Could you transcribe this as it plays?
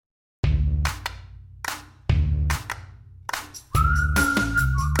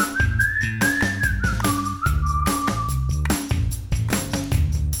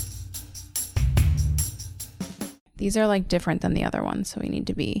These are like different than the other ones, so we need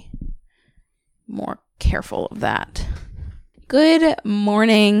to be more careful of that. Good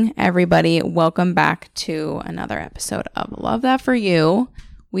morning, everybody. Welcome back to another episode of Love That For You.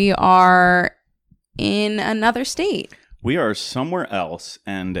 We are in another state. We are somewhere else,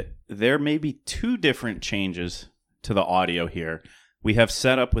 and there may be two different changes to the audio here. We have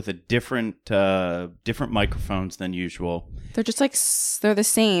set up with a different microphones than usual. They're just like, they're the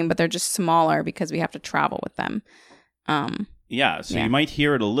same, but they're just smaller because we have to travel with them. You might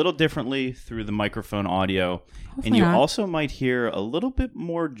hear it a little differently through the microphone audio. Hopefully and you not. also might hear a little bit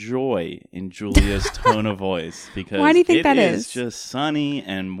more joy in Julia's tone of voice. Because why do you think that is? is? Just sunny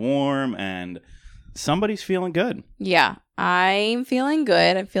and warm, and somebody's feeling good. Yeah, I'm feeling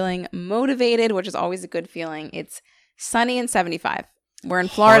good. I'm feeling motivated, which is always a good feeling. It's sunny and 75. We're in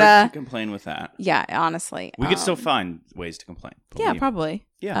Florida. Hard to complain with that. Yeah, honestly. We could still find ways to complain. Yeah, probably.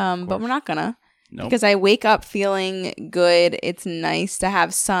 Yeah, but we're not gonna. Nope. Because I wake up feeling good. It's nice to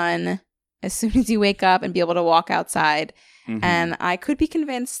have sun as soon as you wake up and be able to walk outside. Mm-hmm. And I could be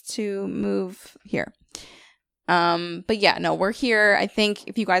convinced to move here. But yeah, no, we're here. I think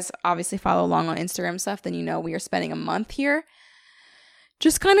if you guys obviously follow along on Instagram stuff, then you know we are spending a month here.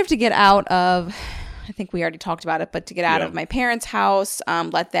 Just kind of to get out of, I think we already talked about it, but to get out of my parents' house,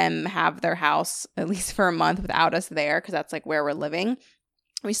 let them have their house at least for a month without us there, because that's like where we're living.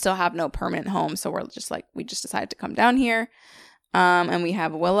 We still have no permanent home, so we're just like, we just decided to come down here. And we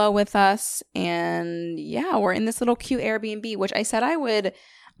have Willow with us. And yeah, we're in this little cute Airbnb, which I said I would.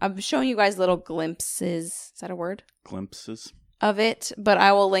 I'm showing you guys little glimpses. Is that a word? Glimpses. Of it, but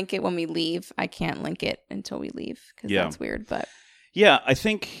I will link it when we leave. I can't link it until we leave because that's weird. But yeah, I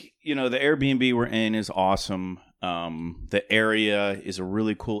think, the Airbnb we're in is awesome. The area is a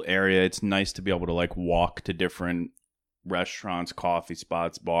really cool area. It's nice to be able to like walk to different restaurants, coffee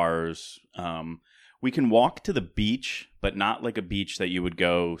spots, bars. We can walk to the beach, but not like a beach that you would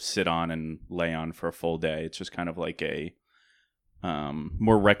go sit on and lay on for a full day. It's just kind of like a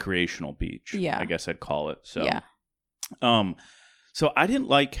more recreational beach. Yeah, I guess I'd call it. So yeah. So I didn't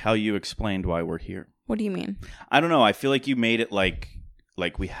like how you explained why we're here. What do you mean? I don't know. I feel like you made it like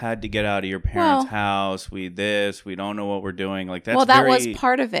we had to get out of your parents' house. We don't know what we're doing. Like that's that was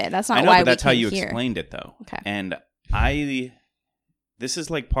part of it. That's not I know, why but that's we how came you here. explained it though. Okay. And this is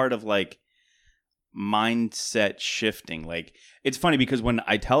like part of like mindset shifting. Like it's funny because when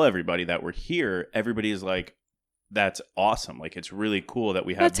I tell everybody that we're here, everybody is like, "That's awesome! Like it's really cool that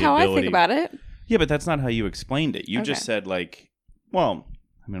we have." That's the how ability. I think about it. Yeah, but that's not how you explained it. You Okay. just said like, well,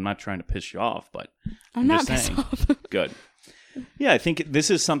 I mean, I'm not trying to piss you off, but I'm not just saying. pissed off. Good. Yeah, I think this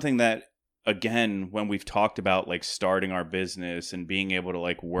is something that, again, when we've talked about like starting our business and being able to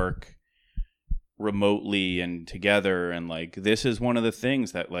like work remotely and together, and like this is one of the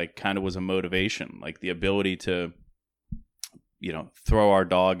things that like kind of was a motivation, like the ability to, throw our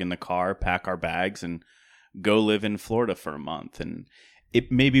dog in the car, pack our bags, and go live in Florida for a month. And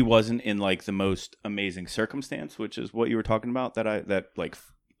it maybe wasn't in like the most amazing circumstance, which is what you were talking about, that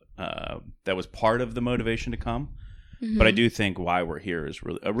was part of the motivation to come. Mm-hmm. But I do think why we're here is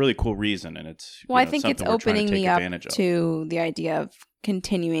really a really cool reason, and it's I think it's opening me up to the idea of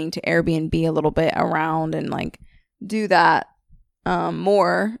continuing to Airbnb a little bit around and like do that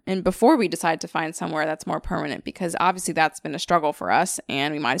more, and before we decide to find somewhere that's more permanent, because obviously that's been a struggle for us,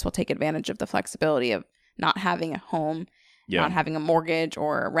 and we might as well take advantage of the flexibility of not having a home, not having a mortgage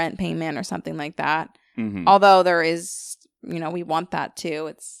or a rent payment or something like that. Mm-hmm. Although there is, we want that too.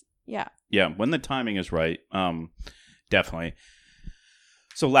 It's when the timing is right. Definitely.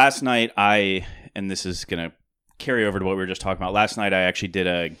 So last night and this is going to carry over to what we were just talking about. Last night I actually did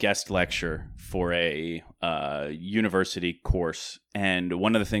a guest lecture for a university course. And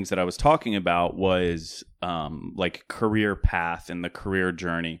one of the things that I was talking about was like career path and the career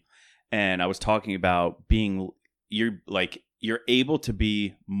journey. And I was talking about you're able to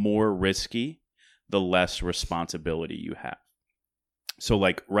be more risky the less responsibility you have. So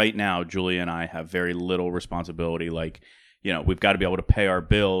like right now, Julia and I have very little responsibility. Like, we've got to be able to pay our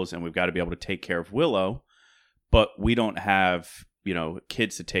bills and we've got to be able to take care of Willow, but we don't have,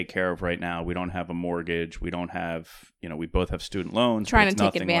 kids to take care of right now. We don't have a mortgage. We don't have, we both have student loans. Trying to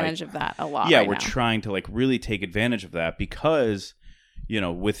take advantage of that a lot. Yeah, right we're now. trying to like really take advantage of that because,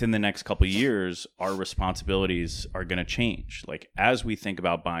 within the next couple of years, our responsibilities are going to change. Like as we think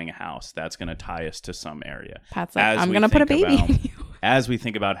about buying a house, that's going to tie us to some area. Pat's like, I'm going to put a baby in you. As we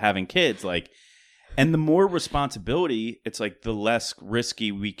think about having kids, like, and the more responsibility, it's like the less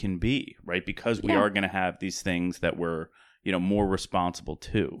risky we can be, right? Because we are going to have these things that we're, more responsible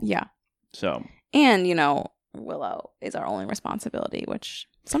to. Yeah. So. And, Willow is our only responsibility, which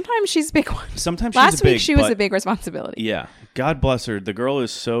sometimes she's a big one. Sometimes Last week she was a big responsibility. Yeah. God bless her. The girl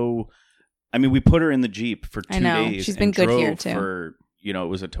is so... I mean, we put her in the Jeep for 2 days. She's been good here, too. For, it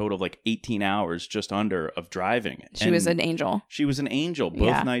was a total of like 18 hours just under of driving. She was an angel. She was an angel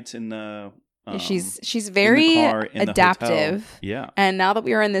both nights in the... she's very adaptive. Yeah. And now that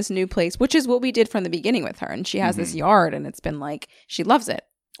we are in this new place, which is what we did from the beginning with her, and she has this yard, and it's been like, she loves it.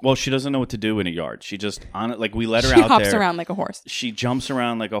 Well, she doesn't know what to do in a yard. She just we let her out there. She hops around like a horse. She jumps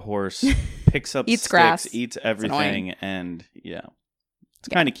around like a horse, picks up eats sticks, grass, eats everything, and it's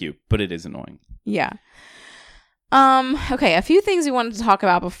kind of cute, but it is annoying. Yeah. Okay, a few things we wanted to talk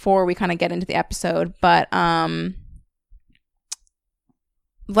about before we kind of get into the episode, but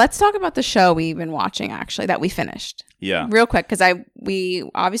let's talk about the show we've been watching, actually, that we finished. Yeah. Real quick, because we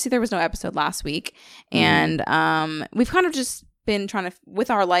obviously there was no episode last week, and we've kind of just been trying to, with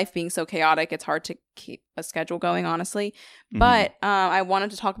our life being so chaotic, it's hard to keep a schedule going, honestly. But I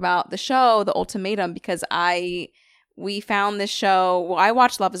wanted to talk about the show, The Ultimatum, because we found this show. Well, I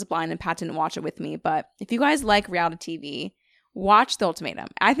watched Love is Blind and Pat didn't watch it with me, but if you guys like reality TV, watch The Ultimatum.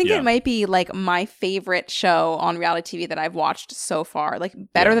 I think it might be like my favorite show on reality TV that I've watched so far, like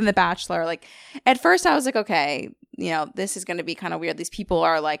better than The Bachelor. Like at first I was like, okay, this is going to be kind of weird. These people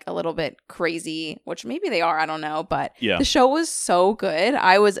are like a little bit crazy, which maybe they are, I don't know, but the show was so good.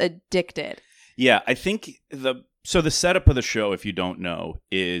 I was addicted. Yeah, I think the setup of the show, if you don't know,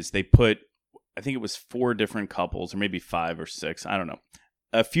 is they put, I think it was 4 different couples, or maybe 5 or 6, I don't know,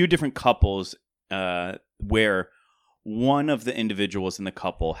 a few different couples where one of the individuals in the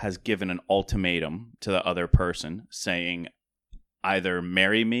couple has given an ultimatum to the other person saying, either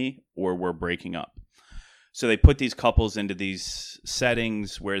marry me or we're breaking up. So they put these couples into these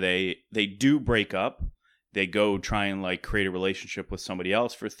settings where they do break up. They go try and like create a relationship with somebody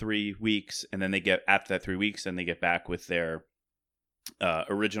else for 3 weeks. And then they get, after that 3 weeks, then they get back with their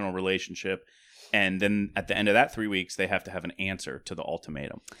original relationship. And then at the end of that 3 weeks, they have to have an answer to the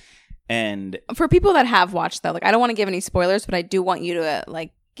ultimatum. And for people that have watched that, like, I don't want to give any spoilers, but I do want you to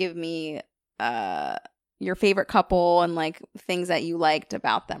like give me your favorite couple and like things that you liked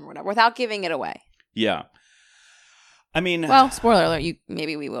about them or whatever, without giving it away. Yeah. I mean, well, spoiler alert,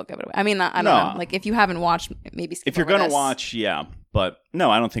 maybe we will give it away. I mean, I don't know. Like, if you haven't watched, maybe skip if you're going to watch, yeah. But no,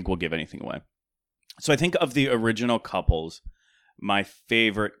 I don't think we'll give anything away. So I think of the original couples, my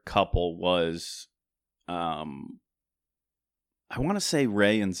favorite couple was, I want to say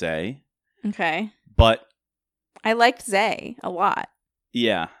Ray and Zay. Okay. But I liked Zay a lot.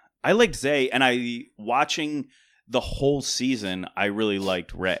 Yeah. I liked Zay, and watching the whole season, I really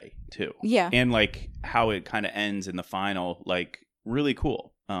liked Ray too. Yeah. And like how it kind of ends in the final, like really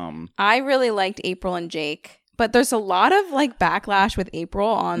cool. I really liked April and Jake, but there's a lot of like backlash with April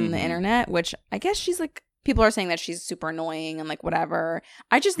on the internet, which I guess she's like, people are saying that she's super annoying and like whatever.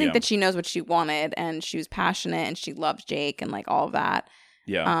 I just think that she knows what she wanted, and she was passionate, and she loved Jake and like all of that.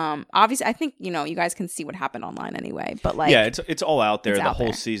 Yeah. Obviously, I think, you guys can see what happened online anyway, but like, yeah, it's all out there. The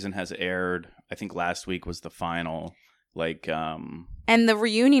whole season has aired. I think last week was the final. Like, and the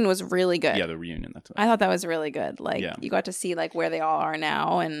reunion was really good. Yeah, the reunion. That's what I thought that was really good. Like, you got to see like where they all are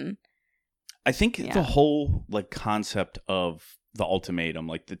now, and I think the whole like concept of The Ultimatum,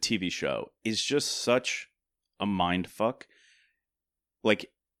 like the TV show, is just such a mind fuck. Like,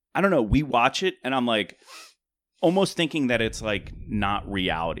 I don't know. We watch it, and I'm like, almost thinking that it's like not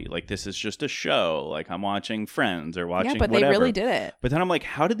reality. Like, this is just a show. Like, I'm watching Friends or watching but whatever. They really did it. But then I'm like,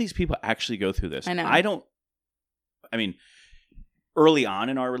 how did these people actually go through this? I know. I mean, early on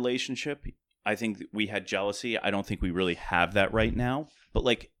in our relationship, I think we had jealousy. I don't think we really have that right now. But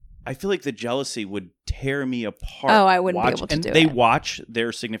like, I feel like the jealousy would tear me apart. Oh, I wouldn't be able to do it. And they watch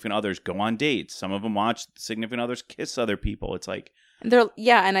their significant others go on dates. Some of them watch significant others kiss other people. It's like,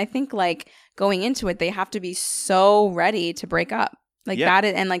 and I think like going into it, they have to be so ready to break up. Like that,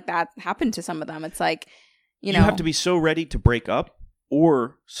 and like that happened to some of them. It's like, you have to be so ready to break up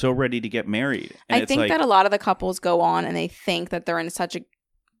or so ready to get married. And I think that a lot of the couples go on and they think that they're in such a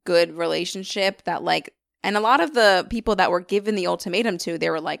good relationship that like, and a lot of the people that were given the ultimatum to, they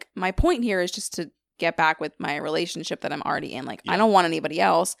were like, my point here is just to get back with my relationship that I'm already in. Like, I don't want anybody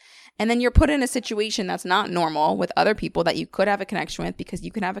else. And then you're put in a situation that's not normal with other people that you could have a connection with, because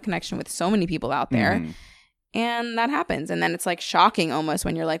you can have a connection with so many people out there. Mm-hmm. And that happens. And then it's like shocking almost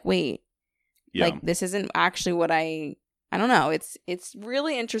when you're like, wait, like this isn't actually what I don't know. It's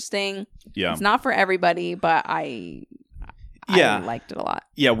really interesting. Yeah. It's not for everybody, but I liked it a lot.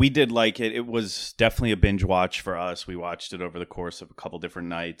 Yeah, we did like it. It was definitely a binge watch for us. We watched it over the course of a couple different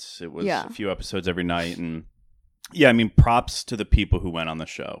nights. It was a few episodes every night, and Yeah, I mean, props to the people who went on the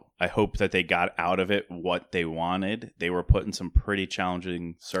show. I hope that they got out of it what they wanted. They were put in some pretty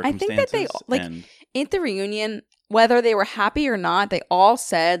challenging I circumstances. think that they, like, at the reunion, whether they were happy or not, they all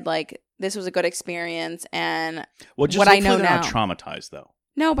said, like, this was a good experience. And just what I know they're now, not traumatized, though.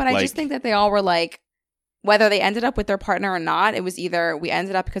 No, but I just think that they all were like, whether they ended up with their partner or not, it was either we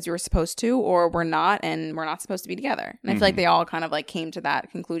ended up because we were supposed to, or we're not, and we're not supposed to be together. And I feel like they all kind of like came to that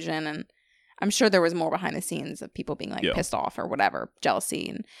conclusion. And I'm sure there was more behind the scenes of people being like pissed off or whatever, jealousy.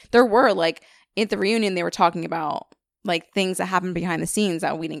 And there were, like, at the reunion, they were talking about like things that happened behind the scenes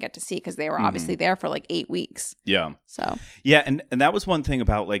that we didn't get to see because they were obviously there for like 8 weeks. Yeah. So yeah, and that was one thing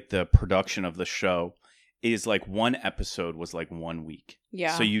about like the production of the show is like one episode was like 1 week.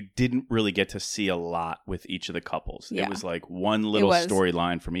 Yeah. So you didn't really get to see a lot with each of the couples. Yeah. It was like one little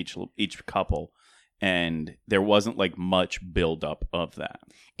storyline from each couple, and there wasn't like much buildup of that.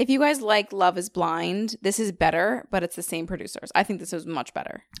 If you guys like Love is Blind, this is better, but it's the same producers. I think this was much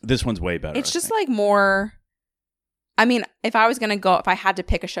better. This one's way better. It's just like more. I mean, if I had to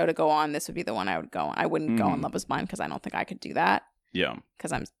pick a show to go on, this would be the one I would go on. I wouldn't go on Love is Blind because I don't think I could do that. Yeah.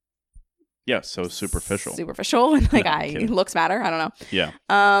 Because I'm so superficial. And like looks matter. I don't know. Yeah.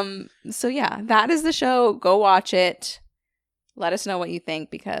 So yeah, that is the show. Go watch it. Let us know what you think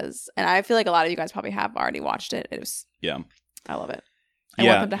and I feel like a lot of you guys probably have already watched it. I love it. I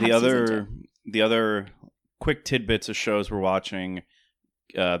want them to have the other quick tidbits of shows we're watching.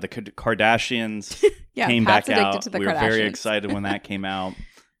 The Kardashians came Pat's back out. To the we were very excited when that came out.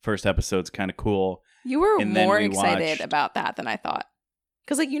 First episode's kind of cool. You were more excited about that than I thought.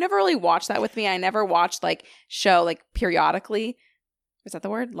 Because like you never really watched that with me. I never watched like show like periodically. Is that the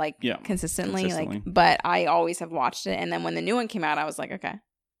word? Like consistently. Like, but I always have watched it. And then when the new one came out, I was like, okay,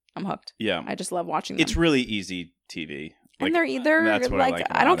 I'm hooked. Yeah, I just love watching them. It's really easy TV. And they're either like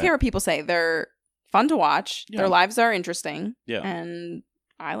I don't care what people say. They're fun to watch. Yeah. Their lives are interesting. Yeah, and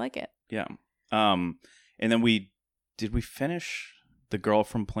I like it. Yeah. And then we finish The Girl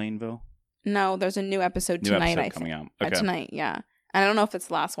from Plainville? No, there's a new episode tonight. I think coming out. Okay. Tonight, yeah. And I don't know if it's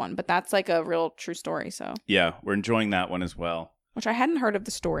the last one, but that's like a real true story. So yeah, we're enjoying that one as well. Which I hadn't heard of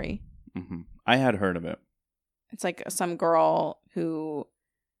the story. Mm-hmm. I had heard of it. It's like some girl who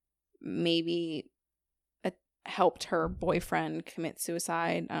maybe helped her boyfriend commit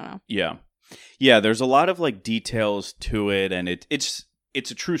suicide. I don't know. Yeah. Yeah, there's a lot of like details to it, and it's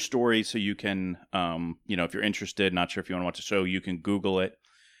a true story, so you can if you're interested, not sure if you want to watch the show, you can Google it.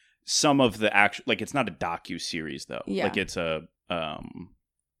 Some of the actual, like, it's not a docu-series though. Yeah. Like it's a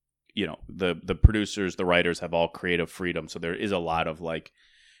the producers, the writers have all creative freedom, so there is a lot of like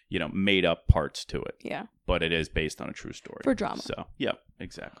made up parts to it. Yeah. But it is based on a true story. For drama. So, yeah,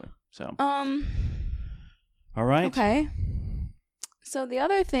 exactly. So all right. Okay. So the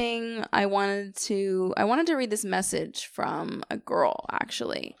other thing I wanted to read this message from a girl,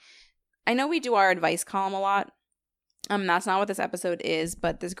 actually. I know we do our advice column a lot. That's not what this episode is,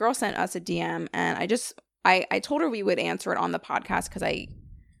 but this girl sent us a DM, and I told her we would answer it on the podcast because I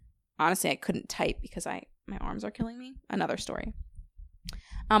couldn't type because my arms are killing me. Another story.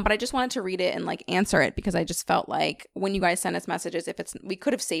 But I just wanted to read it and like answer it because I just felt like when you guys send us messages, we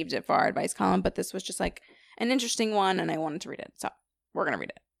could have saved it for our advice column, but this was just like an interesting one, and I wanted to read it. So we're going to read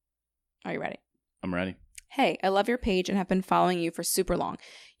it. Are you ready? I'm ready. Hey, I love your page and have been following you for super long.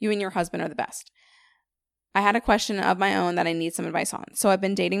 You and your husband are the best. I had a question of my own that I need some advice on. So I've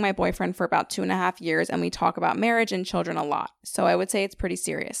been dating my boyfriend for about 2.5 years, and we talk about marriage and children a lot. So I would say it's pretty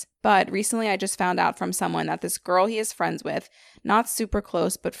serious. But recently I just found out from someone that this girl he is friends with, not super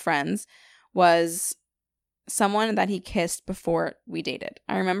close, but friends, was someone that he kissed before we dated.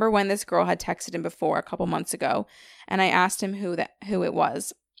 I remember when this girl had texted him before a couple months ago, and I asked him who it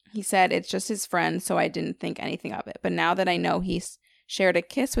was. He said it's just his friend, so I didn't think anything of it. But now that I know he's shared a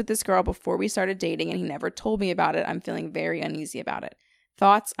kiss with this girl before we started dating and he never told me about it, I'm feeling very uneasy about it.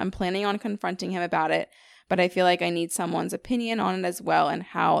 Thoughts? I'm planning on confronting him about it, but I feel like I need someone's opinion on it as well and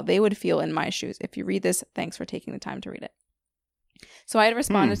how they would feel in my shoes. If you read this, thanks for taking the time to read it. So I had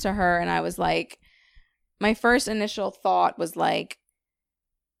responded to her, and I was like, my first initial thought was like,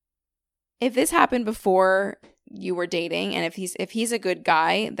 if this happened before you were dating, and if he's a good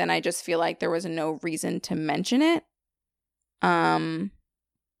guy, then I just feel like there was no reason to mention it.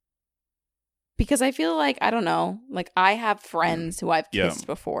 Because I feel like, I don't know, like I have friends who I've kissed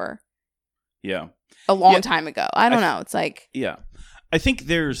before. Yeah. A long time ago. I don't know. It's like. Yeah. I think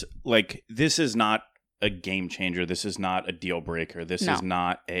there's like, this is not a game changer. This is not a deal breaker. This is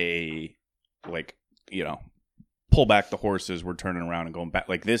not a, like, pull back the horses. We're turning around and going back.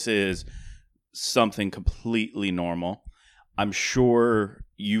 Like, this is something completely normal. I'm sure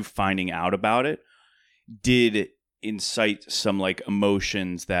you finding out about it did incite some like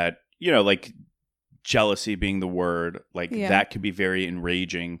emotions that, you know, like jealousy being the word, like that could be very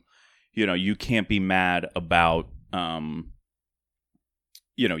enraging. You know, you can't be mad about,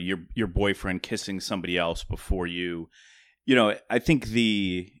 you know, your boyfriend kissing somebody else before you. You know, I think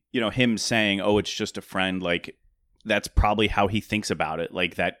him saying, oh, it's just a friend, like that's probably how he thinks about it.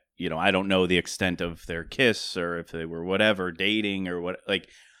 Like that, you know, I don't know the extent of their kiss or if they were whatever dating or what, like,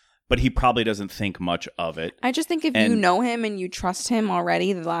 but he probably doesn't think much of it. I just think if you know him and you trust him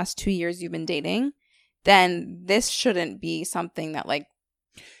already the last 2 years you've been dating, then this shouldn't be something that like.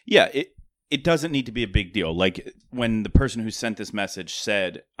 Yeah, it doesn't need to be a big deal. Like when the person who sent this message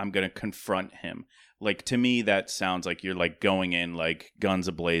said, I'm going to confront him. Like to me, that sounds like you're like going in like guns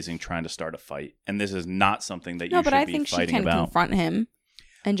a-blazing trying to start a fight. And this is not something that you should be fighting about. No, but I think she can confront him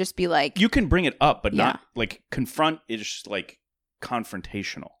and just be like. You can bring it up, but not like confront is just like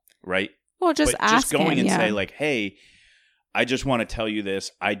confrontational, right? Well, just ask just going him, and say like, hey, I just want to tell you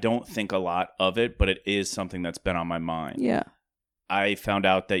this. I don't think a lot of it, but it is something that's been on my mind. Yeah. I found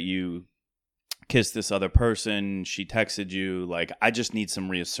out that you kissed this other person. She texted you. Like, I just need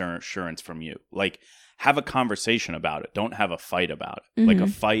some reassurance from you. Like, have a conversation about it. Don't have a fight about it. Mm-hmm. Like a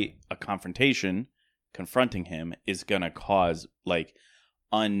fight, a confrontation, confronting him is going to cause like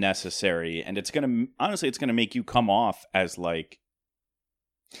unnecessary. And it's going to, honestly, it's going to make you come off as like,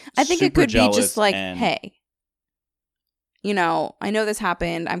 I think it could be just like, hey, you know, I know this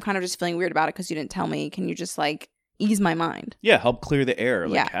happened. I'm kind of just feeling weird about it because you didn't tell me. Can you just like ease my mind? Yeah, help clear the air.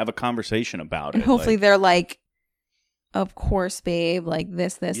 Like have a conversation about and it. Hopefully like, they're like, of course, babe, like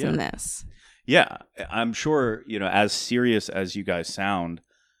this, and this. Yeah, I'm sure, you know, as serious as you guys sound,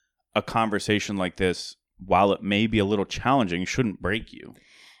 a conversation like this, while it may be a little challenging, shouldn't break you,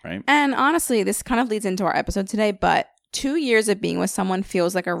 right? And honestly, this kind of leads into our episode today, but 2 years of being with someone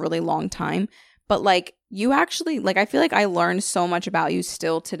feels like a really long time. But like you actually, like I feel like I learned so much about you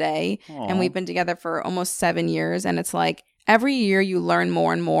still today. Aww. And we've been together for almost 7 years. And it's like every year you learn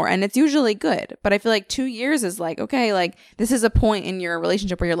more and more. And it's usually good. But I feel like 2 years is like, okay, like this is a point in your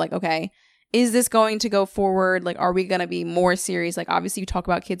relationship where you're like, okay, is this going to go forward? Like, are we going to be more serious? Like, obviously you talk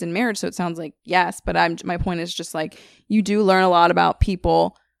about kids and marriage. So it sounds like yes. But my point is just like you do learn a lot about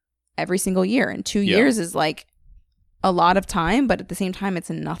people every single year. And 2 years is like a lot of time. But at the same time, it's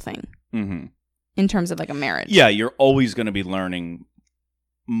nothing. Mm-hmm. In terms of like a marriage. Yeah, you're always going to be learning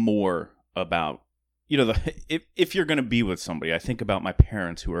more about, you know, if you're going to be with somebody. I think about my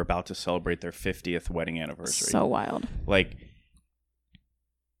parents who are about to celebrate their 50th wedding anniversary. So wild. Like,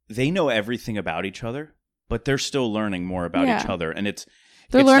 they know everything about each other, but they're still learning more about each other. And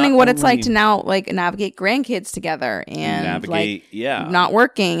they're learning what it's like to now like navigate grandkids together and like not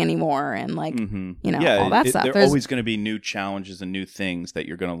working anymore and like you know all that stuff. There's always going to be new challenges and new things that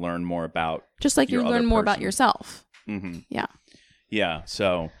you're going to learn more about. Just like you learn more about yourself. Mm-hmm. Yeah.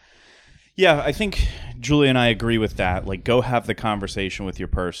 So I think Julie and I agree with that. Like, go have the conversation with your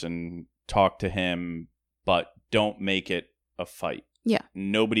person, talk to him, but don't make it a fight. Yeah.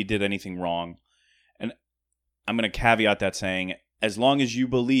 Nobody did anything wrong, and I'm going to caveat that saying, as long as you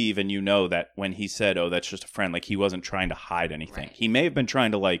believe and you know that when he said, oh, that's just a friend, like he wasn't trying to hide anything. Right. He may have been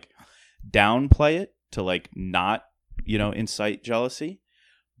trying to like downplay it to like not, you know, incite jealousy.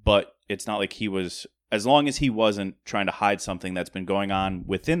 But it's not like he was, as long as he wasn't trying to hide something that's been going on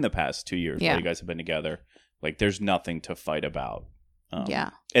within the past 2 years while you guys have been together, like there's nothing to fight about.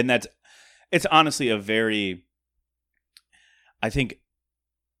 And it's honestly a very, I think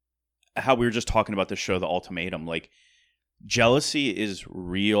how we were just talking about the show, The Ultimatum, like, jealousy is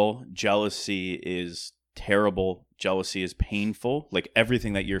real. Jealousy is terrible. Jealousy is painful. Like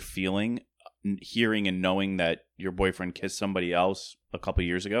everything that you're feeling, hearing and knowing that your boyfriend kissed somebody else a couple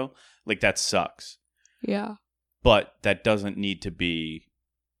years ago, like that sucks. Yeah. But that doesn't need to be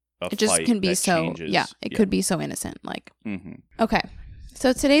a fight. It just can be so, changes. It could be so innocent. Like, Okay.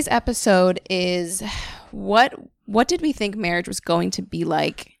 So today's episode is what did we think marriage was going to be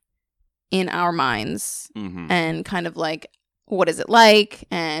like in our minds, and kind of like what is it like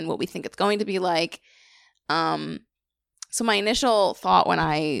and what we think it's going to be like. So my initial thought when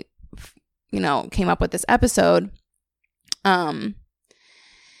I, you know, came up with this episode,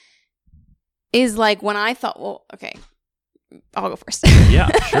 is like when I thought, well, okay, I'll go first. Yeah,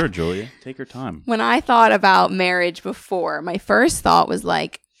 sure, Julia. Take your time. When I thought about marriage before, my first thought was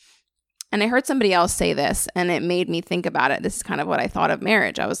like, And I heard somebody else say this, and it made me think about it. This is kind of what I thought of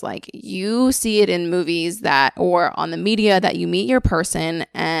marriage. I was like, you see it in movies or on the media that you meet your person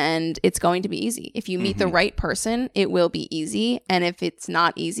and it's going to be easy. If you meet the right person, it will be easy. And if it's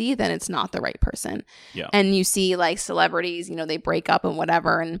not easy, then it's not the right person. Yeah. And you see like celebrities, they break up and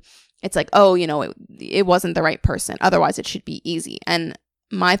whatever. And it's like, oh, it wasn't the right person. Otherwise, it should be easy. And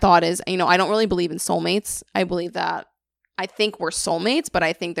my thought is, I don't really believe in soulmates. I think we're soulmates, but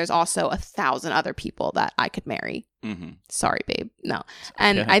I think there's also 1,000 other people that I could marry. Sorry, babe. No.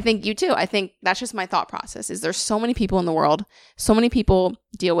 And I think you too. I think that's just my thought process is there's so many people in the world. So many people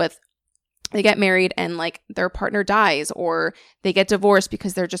they get married and like their partner dies or they get divorced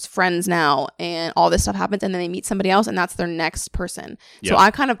because they're just friends now and all this stuff happens and then they meet somebody else and that's their next person. So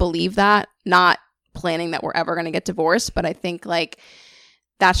I kind of believe that, not planning that we're ever going to get divorced, but I think like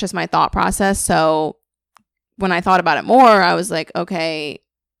that's just my thought process. So when I thought about it more, I was like, okay,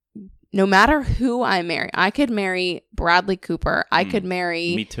 no matter who I marry, I could marry Bradley Cooper. I could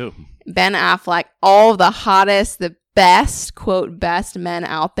marry me too. Ben Affleck, all the hottest, the best, quote, best men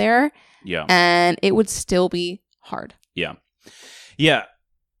out there. Yeah. And it would still be hard. Yeah. Yeah.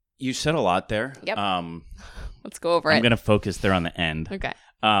 You said a lot there. Yep. Let's go over it. I'm going to focus there on the end. Okay.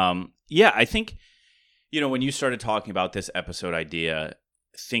 Yeah, I think, when you started talking about this episode idea,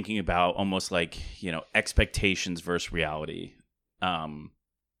 thinking about almost like, expectations versus reality. My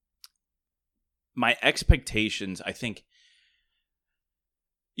expectations, I think,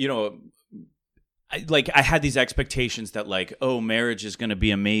 I had these expectations that like, oh, marriage is going to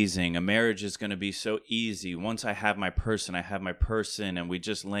be amazing. A marriage is going to be so easy. Once I have my person, and we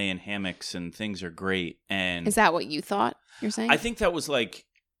just lay in hammocks and things are great. And is that what you thought you're saying? I think that was like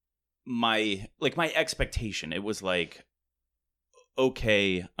my expectation. It was like,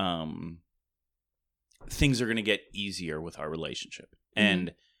 okay, things are going to get easier with our relationship.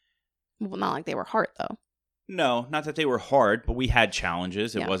 And well, not like they were hard though. No, not that they were hard, but we had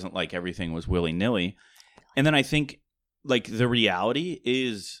challenges. It wasn't like everything was willy-nilly. And then I think like the reality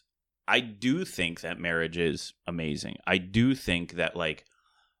is I do think that marriage is amazing. I do think that like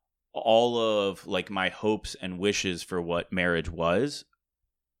all of like my hopes and wishes for what marriage was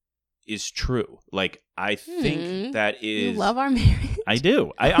is true. Like I think that is... You love our marriage. I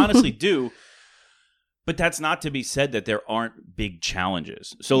do. I honestly do. But that's not to be said that there aren't big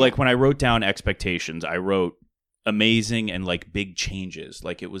challenges. So like when I wrote down expectations, I wrote amazing and like big changes.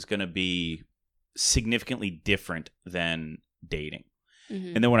 Like it was going to be significantly different than dating.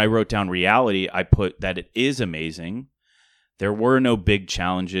 And then when I wrote down reality, I put that it is amazing. There were no big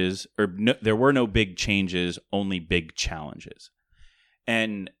challenges there were no big changes, only big challenges.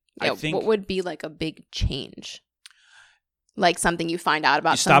 And I think what would be like a big change? Like something you find out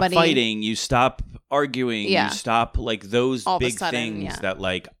about somebody. You stop fighting, you stop arguing, you stop like those all big things that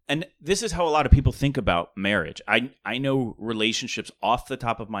like, and this is how a lot of people think about marriage. I know relationships off the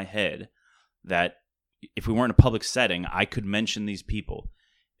top of my head that if we weren't in a public setting, I could mention these people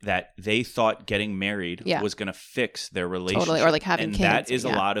that they thought getting married was going to fix their relationship. Totally, or like having and kids. And that is a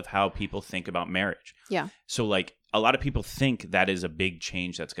lot of how people think about marriage. Yeah. So like a lot of people think that is a big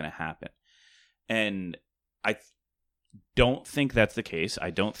change that's going to happen. And I don't think that's the case.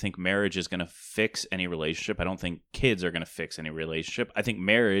 I don't think marriage is going to fix any relationship. I don't think kids are going to fix any relationship. I think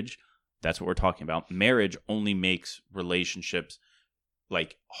marriage, that's what we're talking about. Marriage only makes relationships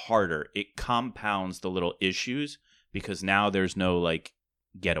like harder. It compounds the little issues because now there's no like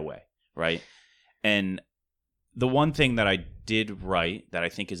getaway, right? And the one thing that I did right that I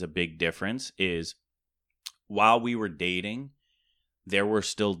think is a big difference is while we were dating, there were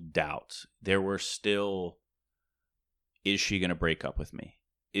still doubts. There were still... Is she going to break up with me?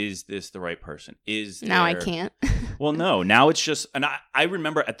 Is this the right person? Now I can't. Well, no. Now it's just... And I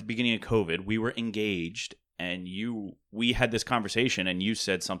remember at the beginning of COVID, we were engaged and we had this conversation and you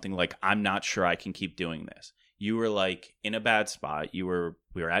said something like, I'm not sure I can keep doing this. You were like in a bad spot. We were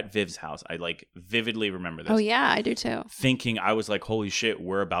at Viv's house. I like vividly remember this. Oh yeah, I do too. Thinking I was like, holy shit,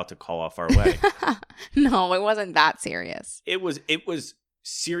 we're about to call off our wedding. No, it wasn't that serious. It was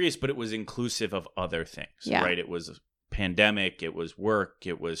serious, but it was inclusive of other things, right? It was... pandemic, it was work,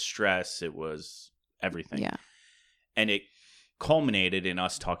 it was stress, it was everything. Yeah. And it culminated in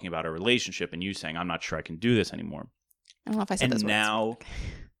us talking about our relationship and you saying, I'm not sure I can do this anymore. I don't know if I said those words. And now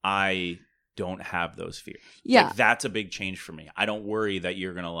I don't have those fears. Yeah. Like, that's a big change for me. I don't worry that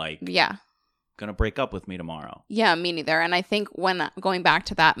you're going to going to break up with me tomorrow. Yeah, me neither. And I think when going back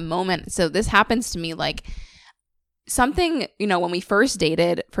to that moment, so this happens to me like something, when we first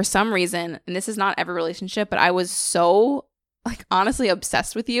dated, for some reason, and this is not every relationship, but I was so like honestly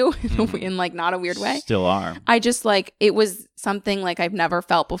obsessed with you in like not a weird way. Still are. I just like, it was something like I've never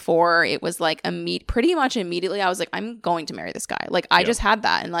felt before. It was like pretty much immediately I was like, I'm going to marry this guy. Like I just had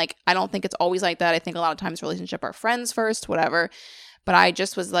that. And like, I don't think it's always like that. I think a lot of times relationship are friends first, whatever. But I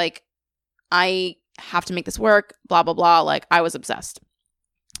just was like, I have to make this work, blah, blah, blah. Like I was obsessed.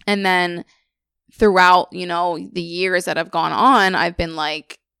 And then throughout, you know, the years that have gone on, I've been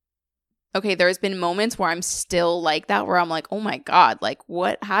like, okay, there's been moments where I'm still like that, where I'm like, oh my God, like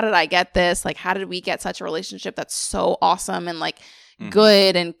how did I get this? Like, how did we get such a relationship that's so awesome and like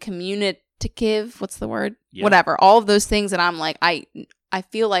good and communicative? What's the word? Yeah. Whatever. All of those things that I'm like, I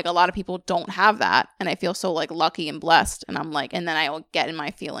feel like a lot of people don't have that. And I feel so like lucky and blessed. And I'm like, and then I'll get in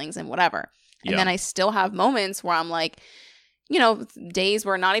my feelings and whatever. And then I still have moments where I'm like, you know, days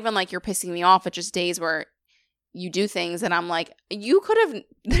where not even like you're pissing me off, but just days where you do things and I'm like,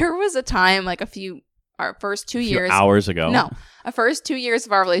 there was a time like our first 2 years. Hours ago. No, our first 2 years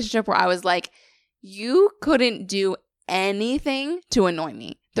of our relationship where I was like, you couldn't do anything to annoy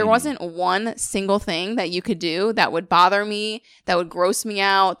me. There wasn't one single thing that you could do that would bother me, that would gross me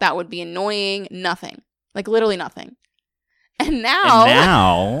out, that would be annoying. Nothing. Like literally nothing. And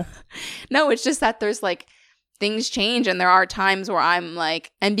now, no, it's just that there's like things change and there are times where I'm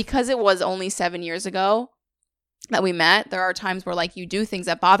like, and because it was only 7 years ago that we met, there are times where like you do things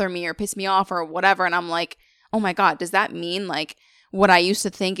that bother me or piss me off or whatever. And I'm like, oh my God, does that mean like what I used to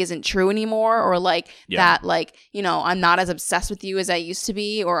think isn't true anymore? Or like that, like, you know, I'm not as obsessed with you as I used to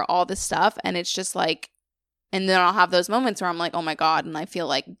be or all this stuff. And it's just like, and then I'll have those moments where I'm like, oh my God. And I feel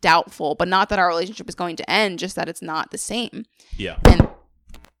like doubtful, but not that our relationship is going to end, just that it's not the same. Yeah.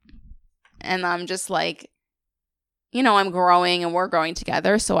 And I'm just like, you know, I'm growing and we're growing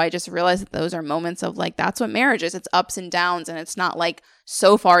together. So I just realized that those are moments of like, that's what marriage is. It's ups and downs and it's not like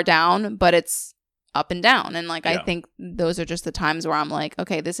so far down, but it's up and down. And like, I think those are just the times where I'm like,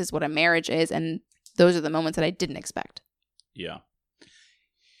 okay, this is what a marriage is. And those are the moments that I didn't expect. Yeah.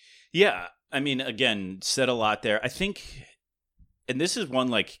 Yeah. I mean, again, said a lot there. I think, and this is one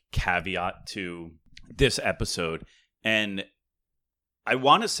like caveat to this episode. And I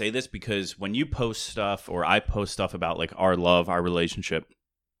want to say this because when you post stuff or I post stuff about like our love, our relationship,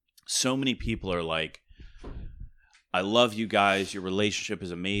 so many people are like, I love you guys. Your relationship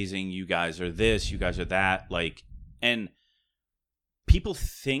is amazing. You guys are this, you guys are that. Like, and people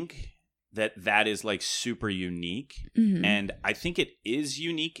think that is like super unique. Mm-hmm. And I think it is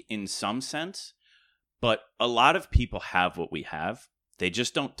unique in some sense, but a lot of people have what we have. They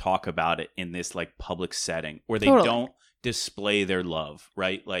just don't talk about it in this like public setting, or they don't display their love,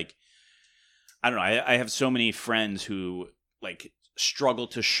 right? Like, I don't know. I have so many friends who like struggle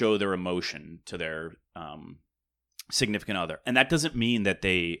to show their emotion to their significant other. And that doesn't mean that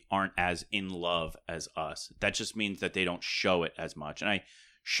they aren't as in love as us. That just means that they don't show it as much. And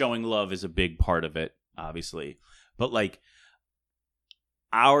showing love is a big part of it, obviously. But like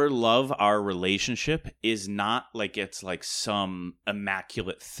our love, our relationship is not like it's like some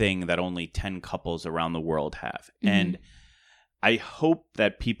immaculate thing that only 10 couples around the world have. Mm-hmm. And I hope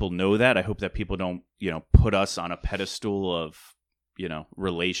that people know that. I hope that people don't, you know, put us on a pedestal of, you know,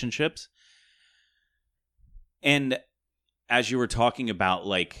 relationships. And as you were talking about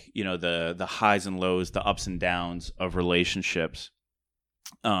like, you know, the highs and lows, the ups and downs of relationships,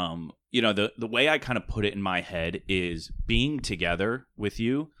 you know, the way I kind of put it in my head is being together with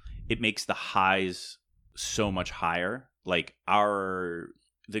you, it makes the highs so much higher. Like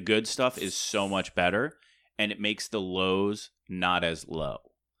the good stuff is so much better, and it makes the lows not as low.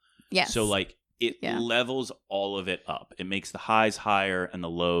 Yes. So like it levels all of it up. It makes the highs higher and the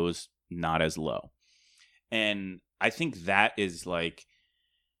lows not as low. And I think that is like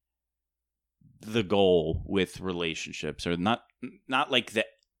the goal with relationships, or not like the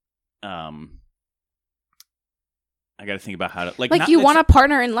I got to think about how to like you want a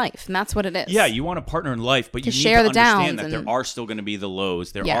partner in life, and that's what it is. Yeah, you want a partner in life, but you need share to the understand downs that there are still going to be the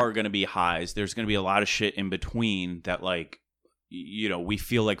lows. There are going to be highs. There's going to be a lot of shit in between that, like, you know, we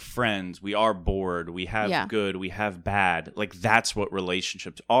feel like friends. We are bored. We have good. We have bad. Like, that's what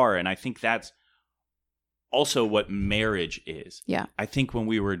relationships are, and I think that's also what marriage is. Yeah. I think when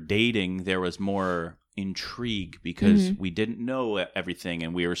we were dating, there was more intrigue because we didn't know everything,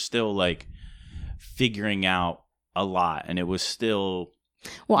 and we were still like figuring out a lot, and it was still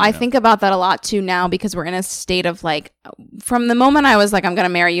I think about that a lot too now, because we're in a state of like, from the moment I was like, I'm gonna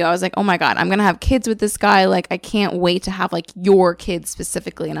marry you, I was like, oh my God, I'm gonna have kids with this guy. Like, I can't wait to have like your kids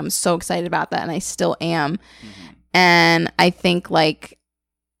specifically, and I'm so excited about that, and I still am. And I think like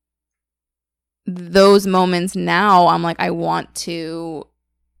those moments now, I'm like, I want to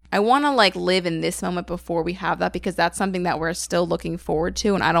I want to like live in this moment before we have that, because that's something that we're still looking forward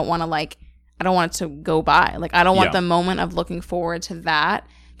to, and I don't want it to go by. Like, I don't want the moment of looking forward to that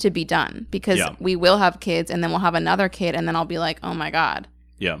to be done, because we will have kids, and then we'll have another kid, and then I'll be like, oh my God.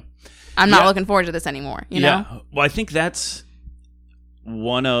 Yeah. I'm not looking forward to this anymore, you know? Well, I think that's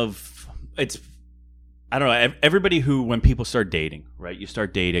one of, I don't know, everybody who, when people start dating, right? You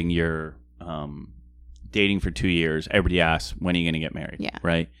start dating, you're dating for 2 years. Everybody asks, when are you going to get married? Yeah.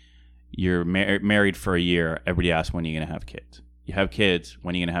 Right? You're married for a year. Everybody asks, when are you going to have kids? You have kids.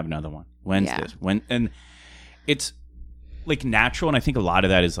 When are you going to have another one? When's this? When? And it's like natural. And I think a lot of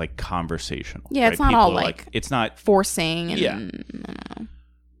that is like conversational. Yeah. Right? It's not People all like it's not forcing. And, yeah. I don't know.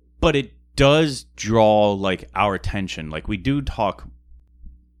 But it does draw like our attention. Like, we do talk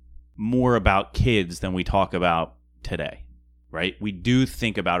more about kids than we talk about today, right? We do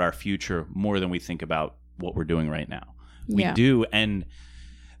think about our future more than we think about what we're doing right now. We do. And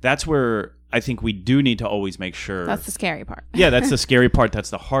that's where I think we do need to always make sure. That's the scary part. Yeah, that's the scary part.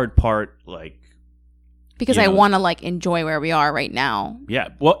 That's the hard part. Like, because I want to like enjoy where we are right now. Yeah.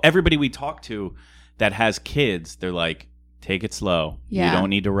 Well, everybody we talk to that has kids, they're like, take it slow. Yeah. You don't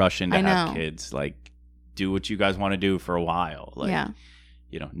need to rush in to have kids. Like, do what you guys want to do for a while. Like,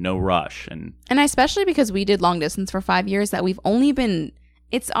 you know, no rush. And especially because we did long distance for 5 years, that we've only been,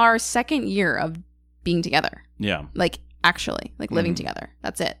 it's our second year of being together. Yeah. Like, actually, like living together.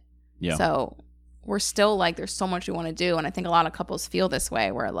 That's it. Yeah. So we're still like, there's so much we want to do. And I think a lot of couples feel this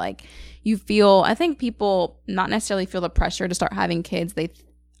way, where like you feel, I think people not necessarily feel the pressure to start having kids.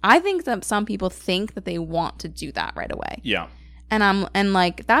 I think that some people think that they want to do that right away. Yeah. And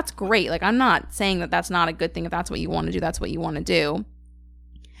like, that's great. Like, I'm not saying that that's not a good thing. If that's what you want to do, that's what you want to do.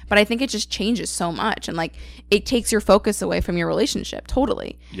 But I think it just changes so much. And like, it takes your focus away from your relationship.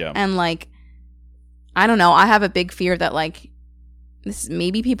 Totally. Yeah. And like, I don't know. I have a big fear that like,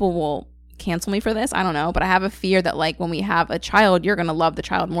 maybe people will cancel me for this. I don't know. But I have a fear that like, when we have a child, you're going to love the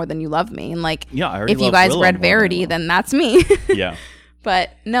child more than you love me. And like, if you guys read Verity, then that's me. Yeah.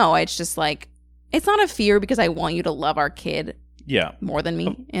 But no, it's just like, it's not a fear, because I want you to love our kid more than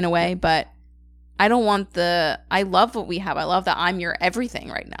me in a way. But I don't want I love what we have. I love that I'm your everything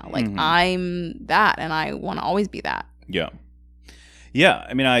right now. Like, I'm that, and I want to always be that. Yeah. Yeah.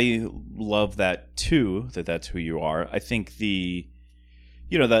 I mean, I love that too, that's who you are. I think the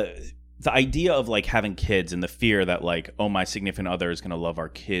idea of like having kids and the fear that like, oh, my significant other is going to love our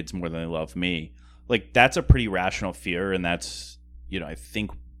kids more than they love me. Like, that's a pretty rational fear. And that's, I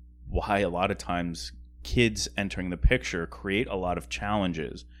think why a lot of times kids entering the picture create a lot of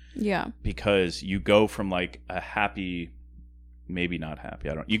challenges. Yeah. Because you go from like a happy, maybe not happy,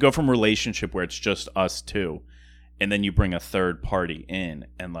 you go from a relationship where it's just us two, and then you bring a third party in,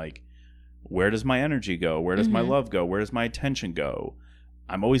 and like, where does my energy go? Where does my love go? Where does my attention go?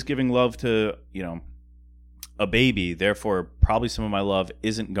 I'm always giving love to, a baby, therefore probably some of my love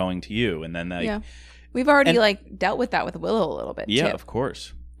isn't going to you. And then like, we've already like dealt with that with Willow a little bit. Yeah, too. Of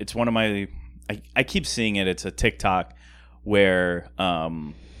course. It's one of my, I keep seeing it. It's a TikTok where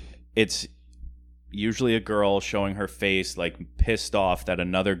it's usually a girl showing her face like pissed off that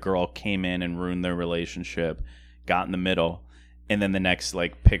another girl came in and ruined their relationship, got in the middle, and then the next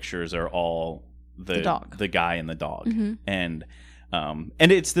like pictures are all the dog, the guy and the dog. And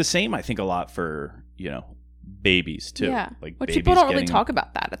it's the same, I think, a lot for, babies too. Yeah. Like, but people don't really talk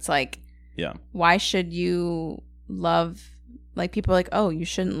about that. It's like, yeah, why should you love, like, people are like, oh, you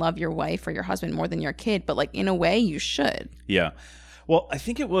shouldn't love your wife or your husband more than your kid, but like, in a way you should. Yeah. Well, I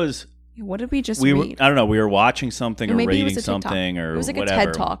think it was, what did we just read? I don't know, we were watching something or reading something or it was like whatever. a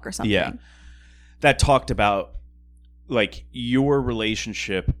TED Talk or something. Yeah. That talked about like your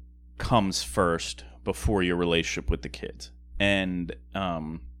relationship comes first before your relationship with the kids. And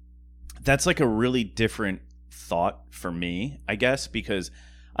that's like a really different thought for me, I guess, because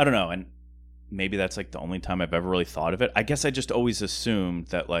I don't know, and maybe that's like the only time I've ever really thought of it. I guess I just always assumed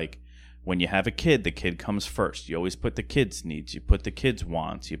that like when you have a kid, the kid comes first. You always put the kid's needs, you put the kid's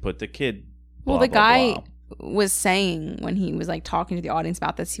wants, you put the kid blah, the blah, guy blah. Was saying when he was like talking to the audience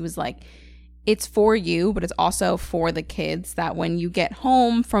about this, he was like, it's for you, but it's also for the kids, that when you get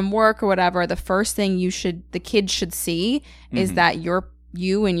home from work or whatever, the first thing the kids should see is that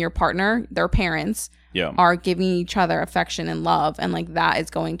you and your partner, their parents, are giving each other affection and love, and like that is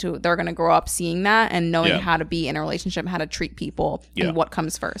they're going to grow up seeing that and knowing how to be in a relationship, how to treat people, and what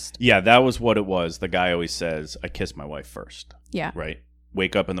comes first. Yeah, that was what it was. The guy always says, I kiss my wife first. Yeah. Right?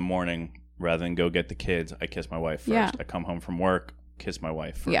 Wake up in the morning, rather than go get the kids, I kiss my wife first. Yeah. I come home from work, kiss my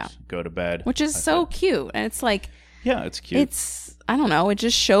wife first. Yeah. Go to bed. Which is so cute. And it's like... Yeah, it's cute. I don't know, it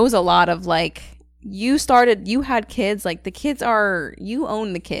just shows a lot of like you had kids. Like, the kids you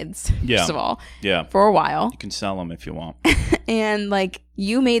own the kids, first of all. Yeah. For a while. You can sell them if you want. And, like,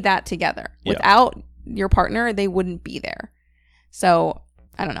 you made that together. Yeah. Without your partner, they wouldn't be there. So,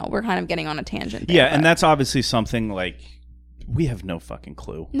 I don't know. We're kind of getting on a tangent there, Yeah, and that's obviously something, like, we have no fucking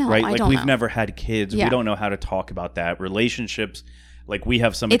clue. No, right? I Like, don't we've know. never had kids. Yeah. We don't know how to talk about that. Relationships, like, we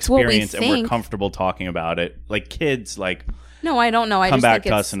have some It's what we experience and we're think. comfortable talking about it. Like, kids, like, No, I don't know. I come just back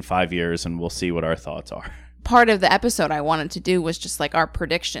think to it's us in 5 years and we'll see what our thoughts are. part of the episode I wanted to do was just like our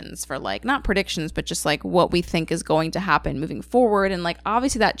predictions for, like, not predictions, but just like what we think is going to happen moving forward. And, like,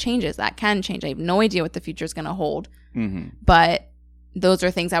 obviously that changes. That can change. I have no idea what the future is going to hold. Mm-hmm. But those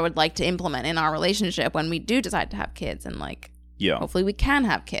are things I would like to implement in our relationship when we do decide to have kids. And, like, Yeah. hopefully we can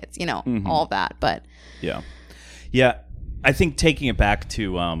have kids, Mhm. all of that. But Yeah. Yeah. I think taking it back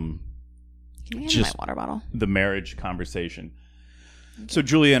to can you hand me Just- my water bottle? the marriage conversation. So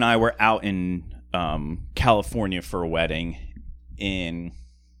Julia and I were out in California for a wedding in,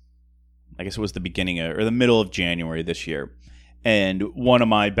 I guess it was the beginning or the middle of January this year. And one of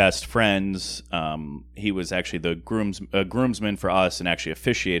my best friends, he was actually the groomsman for us and actually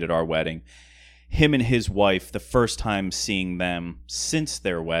officiated our wedding. Him and his wife, the first time seeing them since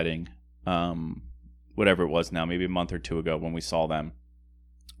their wedding, whatever it was now, maybe a month or two ago when we saw them,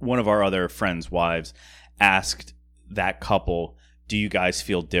 one of our other friends' wives asked that couple, do you guys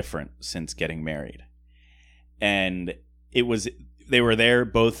feel different since getting married? And they were there,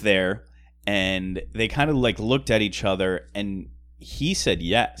 both there, and they kind of like looked at each other, and he said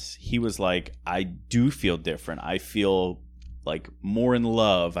yes. He was like, I do feel different. I feel like more in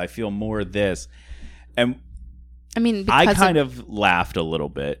love. I feel more this. And I mean, I kind of laughed a little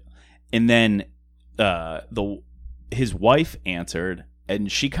bit. And then his wife answered,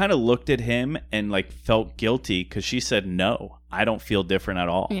 and she kind of looked at him and like felt guilty because she said, no, I don't feel different at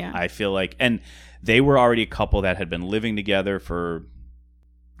all. Yeah. I feel like, and they were already a couple that had been living together for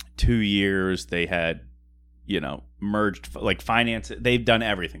 2 years. They had, merged like finance. They've done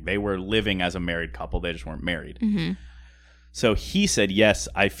everything. They were living as a married couple. They just weren't married. Mhm. So he said, yes,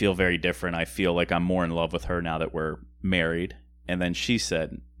 I feel very different. I feel like I'm more in love with her now that we're married. And then she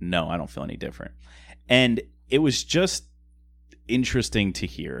said, no, I don't feel any different. And it was just interesting to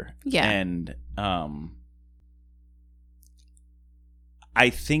hear. Yeah. And I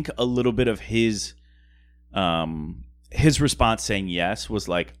think a little bit of his response saying yes was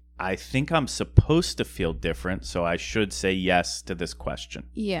like, I think I'm supposed to feel different, so I should say yes to this question.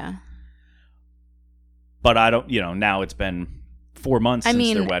 Yeah. But I don't, now it's been 4 months since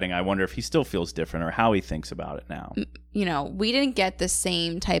their mean, wedding. I wonder if he still feels different or how he thinks about it now. We didn't get the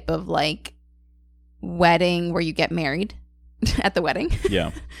same type of like wedding where you get married at the wedding.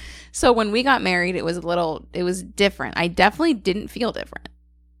 Yeah. So when we got married, it was different. I definitely didn't feel different.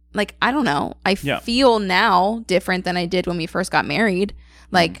 Like, I don't know. I feel now different than I did when we first got married.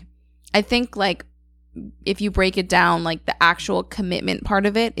 Like, I think like if you break it down, like the actual commitment part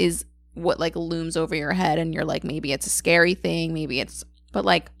of it is what like looms over your head, and you're like, maybe it's a scary thing, but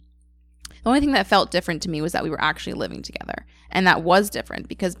like the only thing that felt different to me was that we were actually living together. And that was different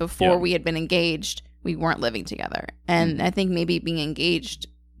because before we had been engaged, we weren't living together. And I think maybe being engaged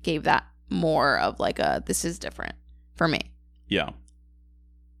gave that more of like this is different for me. Yeah.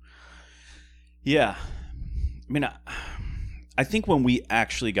 Yeah. I mean, I think when we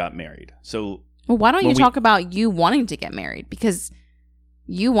actually got married, so... Well, why don't you talk about you wanting to get married? Because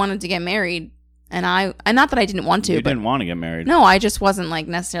you wanted to get married, and not that I didn't want to. You didn't want to get married. No, I just wasn't like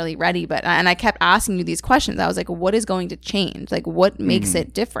necessarily ready. And I kept asking you these questions. I was like, what is going to change? Like, what makes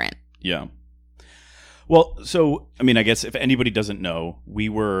it different? Yeah. Well, so, I mean, I guess if anybody doesn't know, we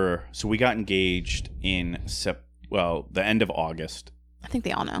got engaged in, the end of August. I think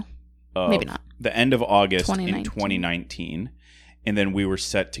they all know. Maybe not. The end of August 2019. in 2019. And then we were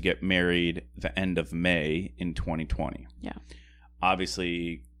set to get married the end of May in 2020. Yeah.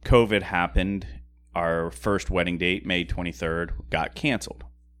 Obviously, COVID happened. Our first wedding date, May 23rd, got canceled.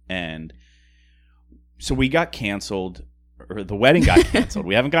 And so we got canceled, or the wedding got canceled.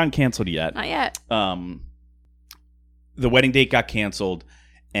 We haven't gotten canceled yet. Not yet. The wedding date got canceled,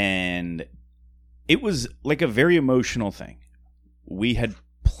 and it was like a very emotional thing. We had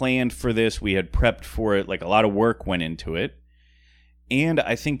planned for this. We had prepped for it. Like, a lot of work went into it. And